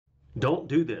Don't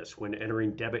do this when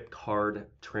entering debit card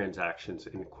transactions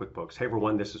in QuickBooks. Hey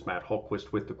everyone, this is Matt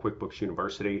Hultquist with the QuickBooks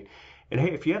University. And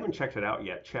hey, if you haven't checked it out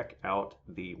yet, check out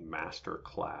the master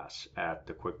class at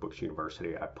the QuickBooks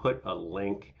University. I put a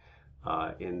link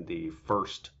in the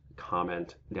first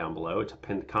comment down below. It's a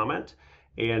pinned comment.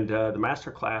 And the master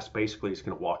class basically is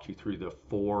going to walk you through the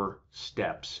 4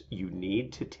 steps you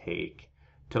need to take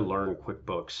to learn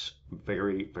QuickBooks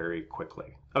very, very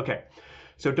quickly. Okay.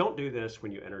 So don't do this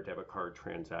when you enter debit card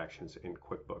transactions in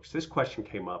QuickBooks. This question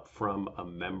came up from a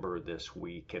member this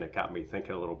week, and it got me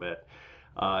thinking a little bit.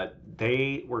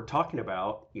 They were talking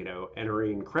about,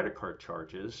 entering credit card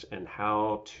charges and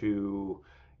how to,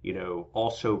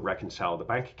 also reconcile the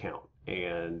bank account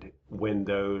and when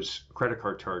those credit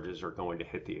card charges are going to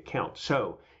hit the account.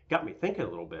 So it got me thinking a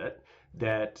little bit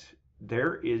that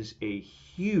there is a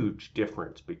huge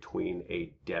difference between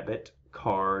a debit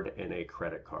card and a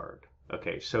credit card.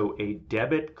 Okay, so a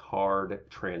debit card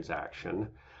transaction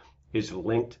is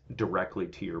linked directly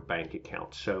to your bank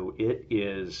account. So it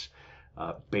is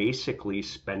basically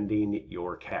spending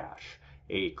your cash.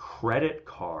 A credit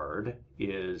card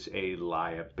is a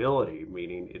liability,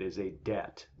 meaning it is a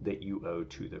debt that you owe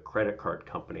to the credit card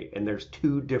company. And there's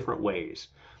 2 different ways.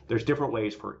 There's different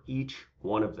ways for each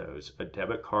one of those, a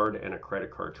debit card and a credit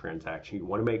card transaction. You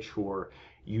want to make sure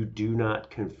you do not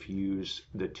confuse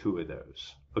the 2 of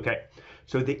those. Okay,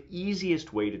 so the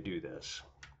easiest way to do this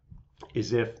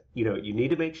is if, you need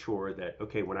to make sure that,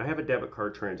 okay, when I have a debit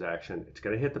card transaction, it's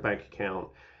going to hit the bank account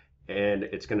and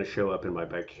it's going to show up in my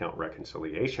bank account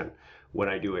reconciliation. When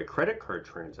I do a credit card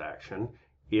transaction,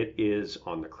 it is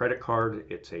on the credit card.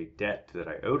 It's a debt that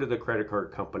I owe to the credit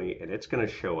card company, and it's going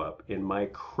to show up in my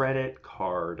credit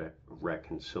card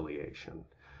reconciliation.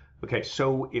 Okay,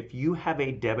 so if you have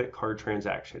a debit card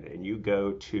transaction and you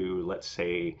go to, let's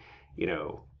say,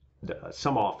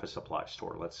 some office supply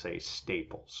store, let's say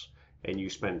Staples, and you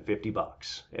spend 50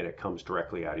 bucks and it comes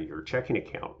directly out of your checking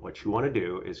account, what you want to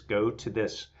do is go to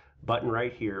this button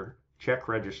right here, check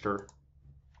register.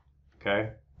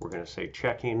 Okay, we're going to say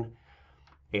checking,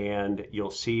 and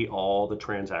you'll see all the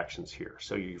transactions here.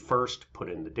 So you first put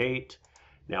in the date.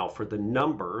 Now for the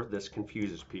number, this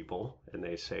confuses people and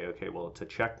they say, okay, well, it's a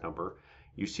check number.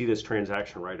 You see this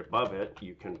transaction right above it.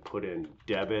 You can put in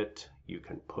debit, you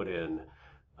can put in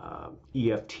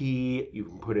EFT, you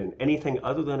can put in anything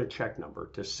other than a check number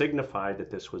to signify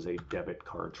that this was a debit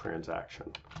card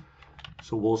transaction.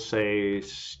 So we'll say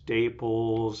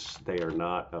Staples, they are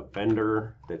not a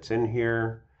vendor that's in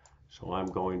here. So I'm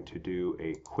going to do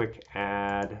a quick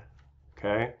add,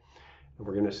 okay? And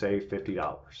we're gonna say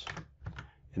 $50.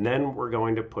 And then we're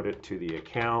going to put it to the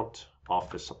account,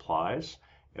 office supplies,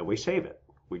 and we save it.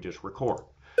 We just record.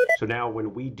 So now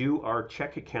when we do our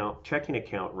checking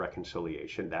account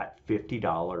reconciliation, that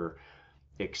 $50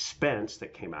 expense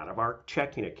that came out of our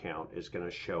checking account is going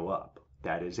to show up.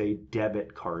 That is a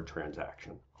debit card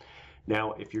transaction.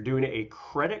 Now, if you're doing a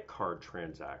credit card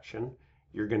transaction,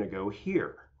 you're going to go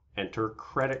here, enter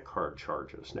credit card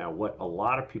charges. Now, what a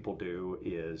lot of people do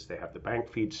is they have the bank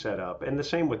feed set up, and the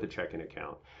same with the checking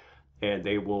account, and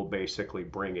they will basically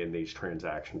bring in these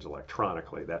transactions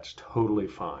electronically. That's totally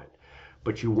fine.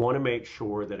 But you want to make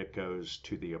sure that it goes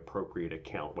to the appropriate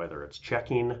account, whether it's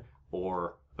checking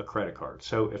or a credit card.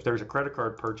 So if there's a credit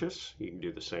card purchase, you can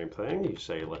do the same thing. You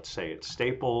say, let's say it's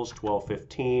Staples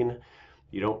 1215.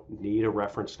 You don't need a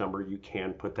reference number. You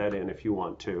can put that in if you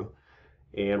want to.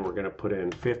 And we're going to put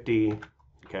in 50,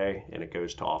 okay, and it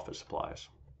goes to office supplies.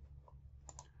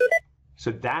 So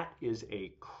that is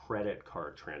a credit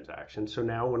card transaction. So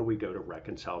now when we go to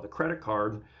reconcile the credit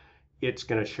card, it's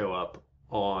going to show up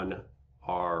on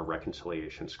our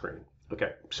reconciliation screen.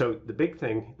 Okay, so the big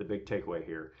thing, the big takeaway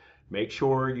here, make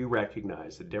sure you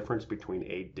recognize the difference between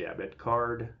a debit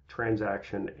card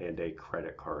transaction and a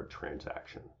credit card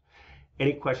transaction.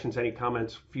 Any questions, any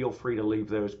comments, feel free to leave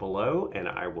those below, and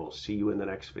I will see you in the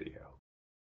next video.